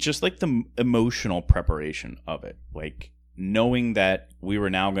I think just like the emotional preparation of it, like knowing that we were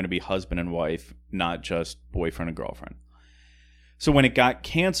now going to be husband and wife, not just boyfriend and girlfriend. So when it got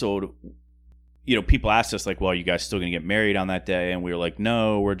canceled, people asked us like, well, are you guys still going to get married on that day? And we were like,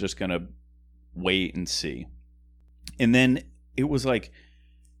 no, we're just going to wait and see. And then it was like,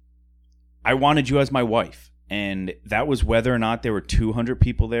 I wanted you as my wife. And that was whether or not there were 200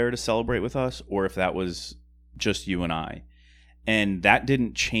 people there to celebrate with us, or if that was just you and I. And that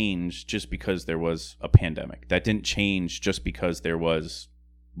didn't change just because there was a pandemic. That didn't change just because there was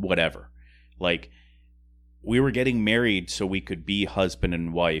whatever. Like, we were getting married so we could be husband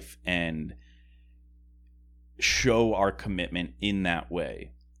and wife and show our commitment in that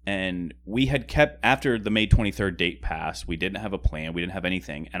way. And we had kept, after the May 23rd date passed, we didn't have a plan. We didn't have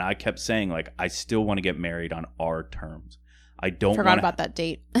anything. And I kept saying, like, I still want to get married on our terms. I don't Forgot about that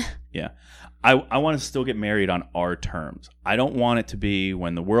date. Yeah. I want to still get married on our terms. I don't want it to be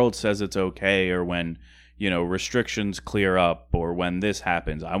when the world says it's okay, or when, you know, restrictions clear up, or when this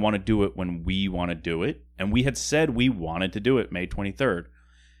happens. I want to do it when we want to do it. And we had said we wanted to do it May 23rd.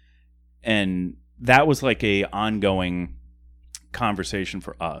 And that was like a ongoing conversation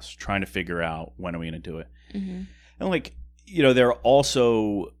for us, trying to figure out when are we going to do it. Mm-hmm. And like, you know, there are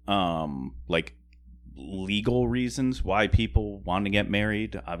also like legal reasons why people want to get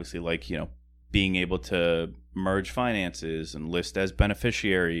married. Obviously, like, you know, being able to merge finances and list as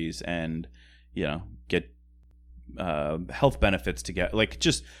beneficiaries, and, you know, get health benefits to get, like,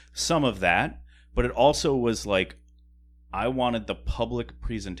 just some of that. But it also was like, I wanted the public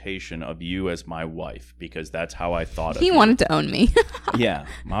presentation of you as my wife, because that's how I thought of you. He wanted to own me. Yeah,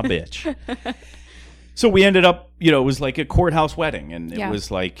 my bitch. So we ended up, you know, it was like a courthouse wedding, and it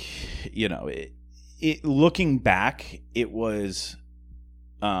was like, you know, it looking back, it was,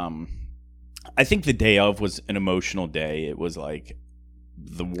 I think the day of was an emotional day. It was like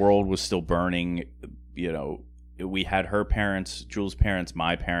the world was still burning. You know, we had her parents, Jules' parents,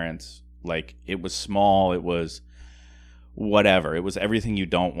 my parents. Like, it was small. It was whatever. It was everything you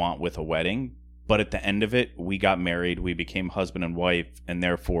don't want with a wedding. But at the end of it, we got married. We became husband and wife. And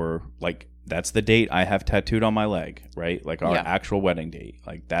therefore, like, that's the date I have tattooed on my leg, right? Like, our actual wedding date.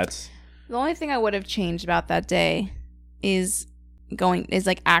 Like, that's... The only thing I would have changed about that day is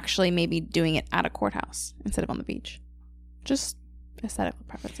like actually maybe doing it at a courthouse instead of on the beach. Just aesthetical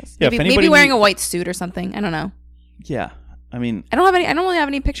preferences. Yeah, maybe wearing a white suit or something. I don't know. Yeah. I mean, I don't really have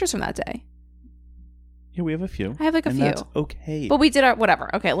any pictures from that day. Yeah, we have a few. I have like a few. That's okay. But we did our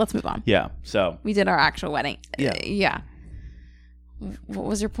whatever. Okay, let's move on. Yeah. So we did our actual wedding. Yeah. Yeah. What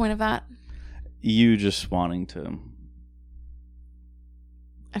was your point of that? You just wanting to...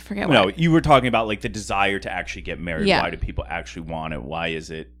 I forget. No, you were talking about like the desire to actually get married. Yeah. Why do people actually want it? Why is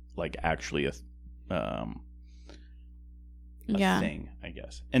it like actually a thing, I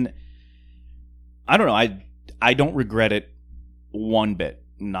guess. And I don't know. I don't regret it one bit.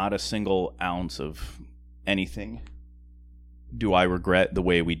 Not a single ounce of anything do I regret the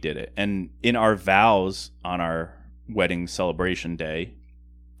way we did it. And in our vows on our wedding celebration day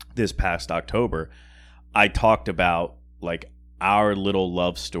this past October, I talked about like our little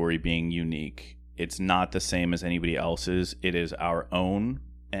love story being unique. It's not the same as anybody else's. It is our own.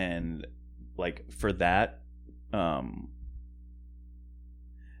 And like for that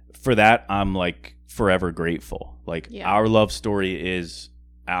I'm like forever grateful. Like our love story is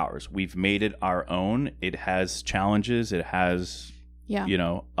ours. We've made it our own. It has challenges. It has, you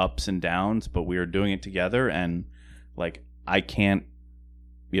know, ups and downs, but we are doing it together. And like, I can't,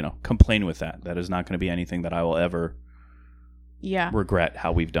 you know, complain with that. That is not going to be anything that I will ever regret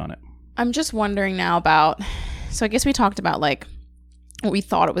how we've done it. I'm just wondering now about, so I guess we talked about like what we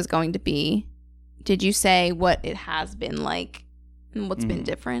thought it was going to be. Did you say what it has been like and what's been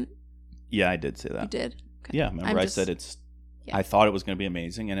different? Yeah, I did say that. You did? Okay. Yeah, remember I said it's, I thought it was going to be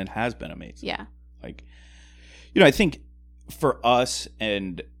amazing, and it has been amazing. Yeah. Like, you know, I think for us,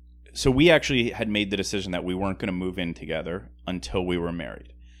 and so we actually had made the decision that we weren't going to move in together until we were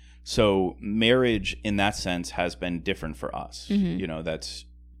married. So marriage in that sense has been different for us. Mm-hmm. You know, that's,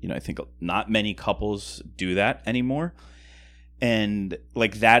 you know, I think not many couples do that anymore. And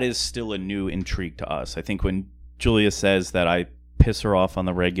like, that is still a new intrigue to us. I think when Julia says that I piss her off on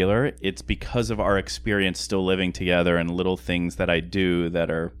the regular, it's because of our experience still living together and little things that I do that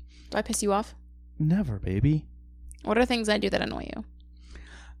are... Do I piss you off? Never, baby. What are things I do that annoy you?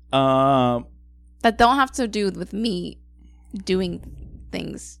 That don't have to do with me doing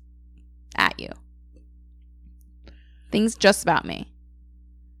things at you. Things just about me.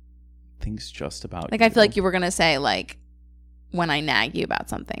 Things just about like you. I feel like you were going to say like when I nag you about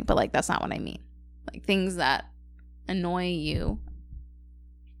something, but like that's not what I mean. Like things that annoy you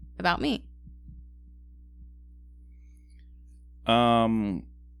about me. I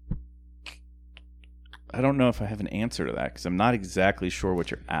don't know if I have an answer to that because I'm not exactly sure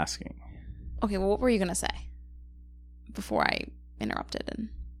what you're asking. Okay, well, what were you going to say before I interrupted?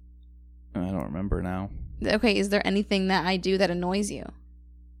 And I don't remember now. Okay, is there anything that I do that annoys you?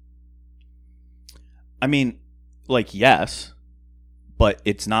 I mean, like, yes, but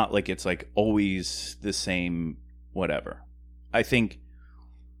it's not like it's like always the same whatever. I think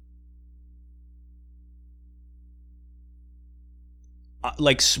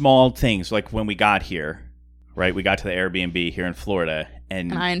like small things, like when we got here, right? We got to the Airbnb here in Florida,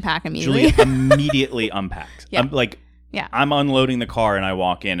 and I unpack immediately. Julia immediately unpacks. Yeah. I'm unloading the car, and I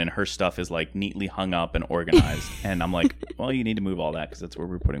walk in, and her stuff is like neatly hung up and organized, and I'm like, well, you need to move all that because that's where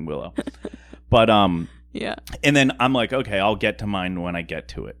we're putting Willow. But yeah. And then I'm like, okay, I'll get to mine when I get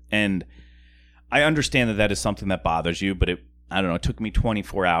to it, and I understand that is something that bothers you, but I don't know, it took me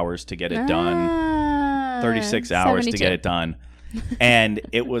 24 hours to get it done, 36 hours 72. to get it done. And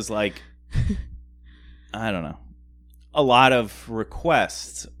it was like, I don't know, a lot of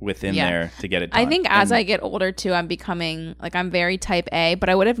requests within there to get it done. I think as I get older too, I'm becoming like, I'm very type A, but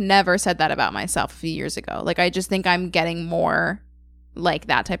I would have never said that about myself a few years ago. Like, I just think I'm getting more like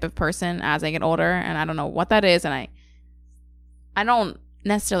that type of person as I get older, and I don't know what that is, and I don't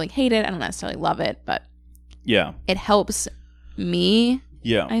necessarily hate it, I don't necessarily love it, but yeah, it helps me,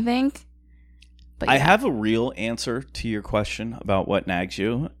 I think. But I have a real answer to your question about what nags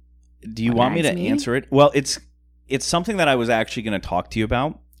you. Do you want me to answer it? Well, it's something that I was actually going to talk to you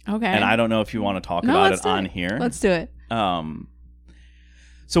about. Okay. And I don't know if you want to talk about it on here. Let's do it.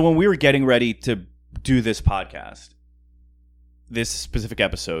 So when we were getting ready to do this podcast, this specific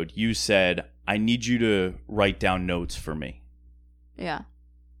episode, you said, I need you to write down notes for me. Yeah.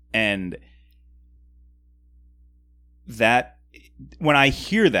 And that, when I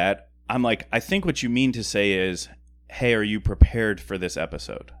hear that, I'm like, I think what you mean to say is, hey, are you prepared for this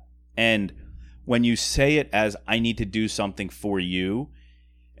episode? And when you say it as, I need to do something for you,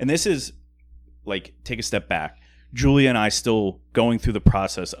 and this is like, take a step back. Julia and I still going through the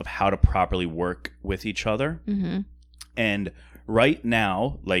process of how to properly work with each other. Mm-hmm. And right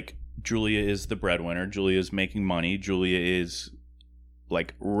now, like, Julia is the breadwinner. Julia is making money. Julia is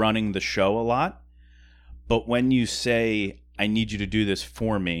like running the show a lot. But when you say, I need you to do this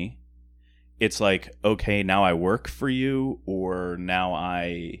for me, it's like, okay, now I work for you, or now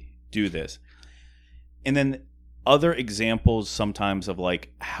I do this. And then other examples sometimes of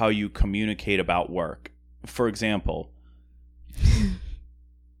like how you communicate about work. For example,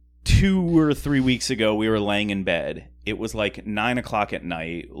 2 or 3 weeks ago, we were laying in bed. It was like 9:00 at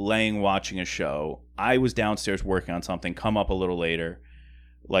night, laying watching a show. I was downstairs working on something, come up a little later,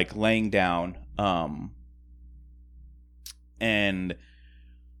 like laying down, and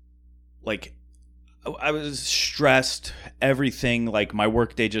like I was stressed, everything, like my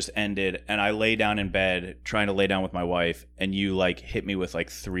work day just ended, and I lay down in bed trying to lay down with my wife, and you like hit me with like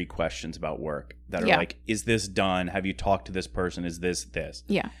 3 questions about work that are like, is this done? Have you talked to this person? Is this?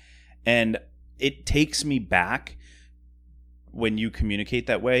 Yeah. And it takes me back when you communicate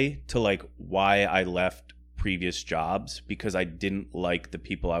that way to like why I left previous jobs, because I didn't like the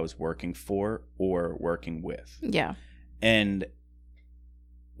people I was working for or working with. Yeah. And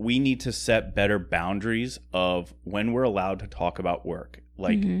we need to set better boundaries of when we're allowed to talk about work.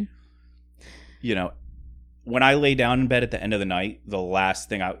 Like, you know, when I lay down in bed at the end of the night, the last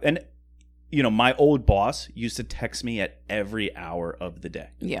thing my old boss used to text me at every hour of the day.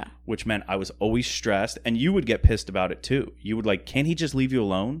 Yeah. Which meant I was always stressed, and you would get pissed about it too. You would like, can't he just leave you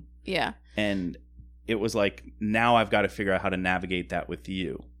alone? Yeah. And it was like, now I've got to figure out how to navigate that with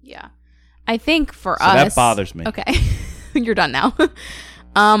you. Yeah. I think for us, that bothers me. Okay. You're done now.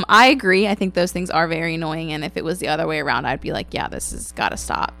 I agree. I think those things are very annoying. And if it was the other way around, I'd be like, yeah, this has got to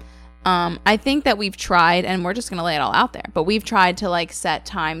stop. I think that we've tried, and we're just going to lay it all out there, but we've tried to like set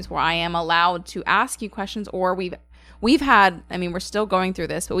times where I am allowed to ask you questions, or we've had, I mean, we're still going through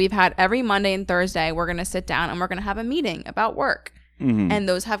this, but we've had every Monday and Thursday, we're going to sit down and we're going to have a meeting about work. Mm-hmm. And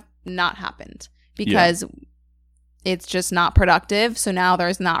those have not happened because it's just not productive. So now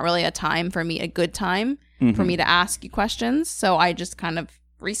there's not really a time for me, a good time for me to ask you questions. So I just kind of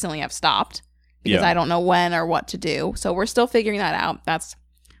recently have stopped because I don't know when or what to do. So we're still figuring that out.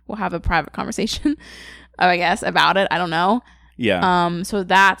 We'll have a private conversation, I guess, about it. I don't know. Yeah. So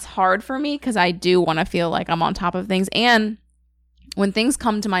that's hard for me because I do want to feel like I'm on top of things. And when things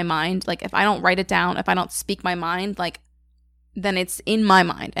come to my mind, like if I don't write it down, if I don't speak my mind, like then it's in my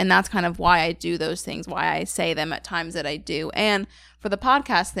mind. And that's kind of why I do those things, why I say them at times that I do. And for the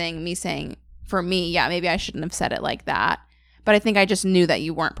podcast thing, me saying, for me, yeah, maybe I shouldn't have said it like that. But I think I just knew that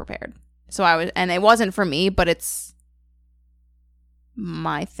you weren't prepared. So and it wasn't for me, but it's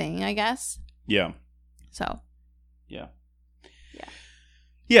my thing, I guess. Yeah. So. Yeah.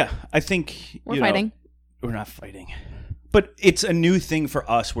 Yeah, I think we're fighting. We're not fighting. But it's a new thing for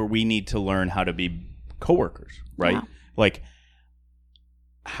us where we need to learn how to be coworkers, right? Yeah. Like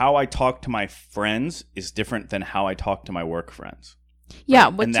how I talk to my friends is different than how I talk to my work friends. Yeah.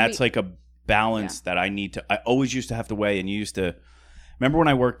 Right? And that's like a balance that I always used to have to weigh. And you used to remember when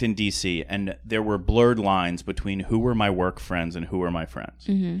I worked in DC and there were blurred lines between who were my work friends and who were my friends.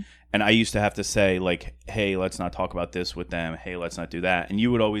 Mm-hmm. And I used to have to say like, hey, let's not talk about this with them. Hey, let's not do that. And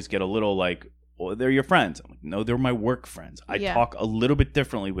you would always get a little like, well, they're your friends. I'm like, no, they're my work friends. I talk a little bit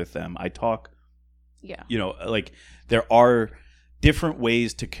differently with them. I talk, you know, like there are different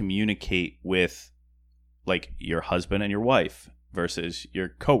ways to communicate with like your husband and your wife versus your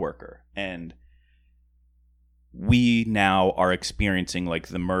coworker. And we now are experiencing like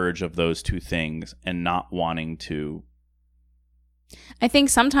the merge of those two things and not wanting to. I think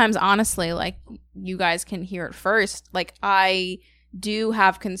sometimes, honestly, like you guys can hear it first. Like I do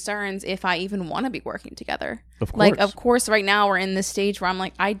have concerns if I even want to be working together. Of course. Like, of course, right now we're in this stage where I'm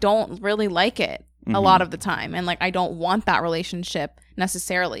like, I don't really like it a lot of the time. And like, I don't want that relationship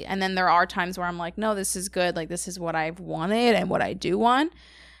necessarily. And then there are times where I'm like, no, this is good. Like, this is what I've wanted and what I do want.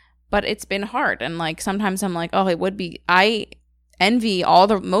 But it's been hard. And like, sometimes I'm like, oh, it would be, I envy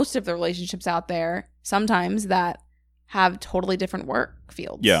most of the relationships out there sometimes that have totally different work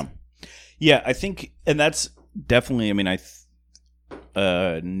fields. Yeah. Yeah. I think, and that's definitely, I mean,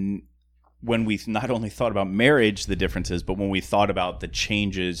 when we not only thought about marriage, the differences, but when we thought about the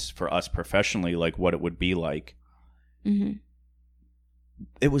changes for us professionally, like what it would be like,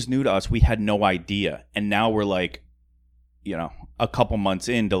 it was new to us. We had no idea. And now we're like, you know, a couple months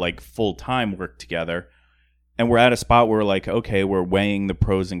into like full-time work together. And we're at a spot where we're like, okay, we're weighing the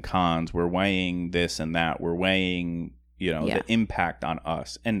pros and cons. We're weighing this and that. We're weighing, you know, the impact on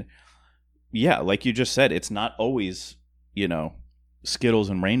us. And yeah, like you just said, it's not always, you know, Skittles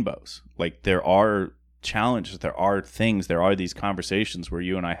and rainbows. Like there are challenges, there are things, there are these conversations where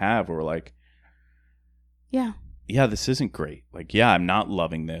you and I have where we're like, yeah, this isn't great. Like, yeah, I'm not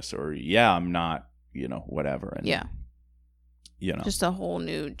loving this, or yeah, I'm not, you know, whatever. And you know, just a whole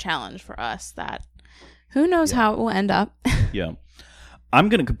new challenge for us that who knows how it will end up. Yeah. I'm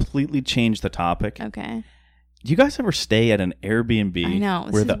going to completely change the topic. Okay. Do you guys ever stay at an Airbnb I know,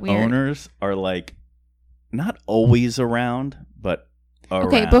 where the owners are like not always around, but around?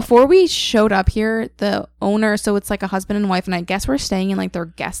 Okay, before we showed up here, the owner, so it's like a husband and wife, and I guess we're staying in like their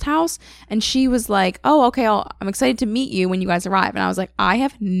guest house, and she was like, oh, okay, I'm excited to meet you when you guys arrive. And I was like, I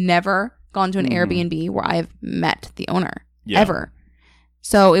have never gone to an Airbnb where I've met the owner, ever.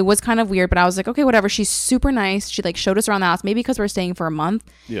 So it was kind of weird, but I was like, okay, whatever. She's super nice. She like showed us around the house, maybe because we're staying for a month.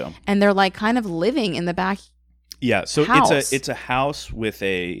 Yeah. And they're like kind of living in the back. Yeah, so house. it's a house with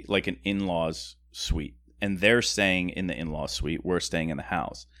a like an in-laws suite, and they're staying in the in-laws suite. We're staying in the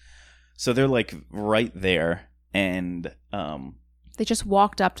house, so they're like right there, and they just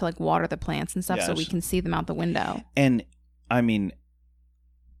walked up to like water the plants and stuff, so we can see them out the window. And I mean,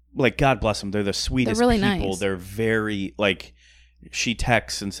 like God bless them, they're the sweetest really people. Nice. They're very like. She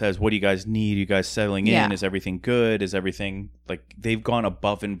texts and says, what do you guys need? Are you guys settling in? Is everything good? Is everything like they've gone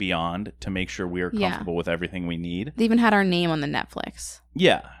above and beyond to make sure we are comfortable with everything we need. They even had our name on the Netflix.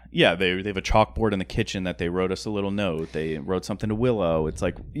 Yeah. Yeah. They have a chalkboard in the kitchen that they wrote us a little note. They wrote something to Willow. It's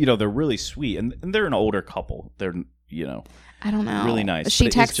like, you know, they're really sweet. And they're an older couple. They're, you know, I don't know. Really nice. She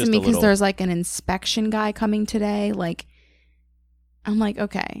texted me because there's like an inspection guy coming today. Like, I'm like,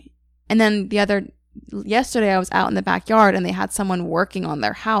 okay. And then yesterday I was out in the backyard and they had someone working on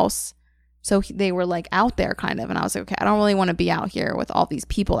their house, so they were like out there kind of, and I was like, okay, I don't really want to be out here with all these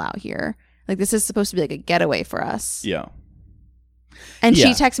people out here. Like, this is supposed to be like a getaway for us. Yeah. And she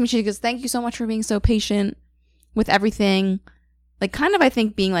texted me, she goes, thank you so much for being so patient with everything. Like, kind of, I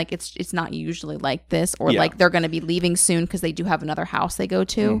think being like, it's not usually like this, or like they're going to be leaving soon because they do have another house they go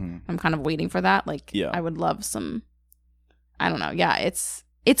to. I'm kind of waiting for that. Like, I would love some, I don't know. Yeah, it's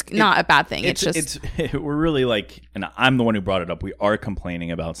not a bad thing. It's just we're really like, and I'm the one who brought it up. We are complaining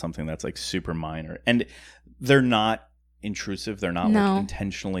about something that's like super minor, and they're not intrusive. They're not like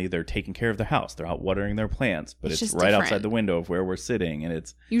intentionally. They're taking care of their house. They're out watering their plants, but it's right outside the window of where we're sitting, and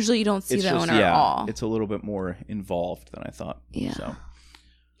it's usually you don't see the owner at all. It's a little bit more involved than I thought. Yeah. So.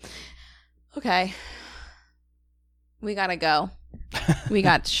 Okay, we gotta go. We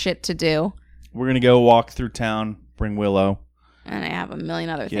got shit to do. We're gonna go walk through town. Bring Willow. And I have a million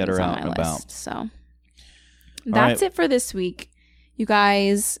other things on my list. So that's right. it for this week. You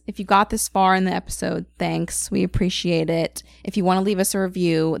guys, if you got this far in the episode, thanks. We appreciate it. If you want to leave us a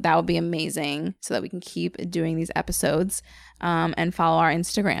review, that would be amazing so that we can keep doing these episodes. And follow our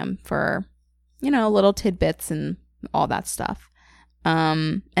Instagram for, you know, little tidbits and all that stuff.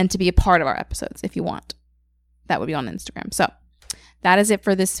 And to be a part of our episodes if you want. That would be on Instagram. So that is it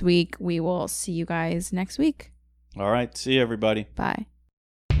for this week. We will see you guys next week. All right. See you, everybody. Bye.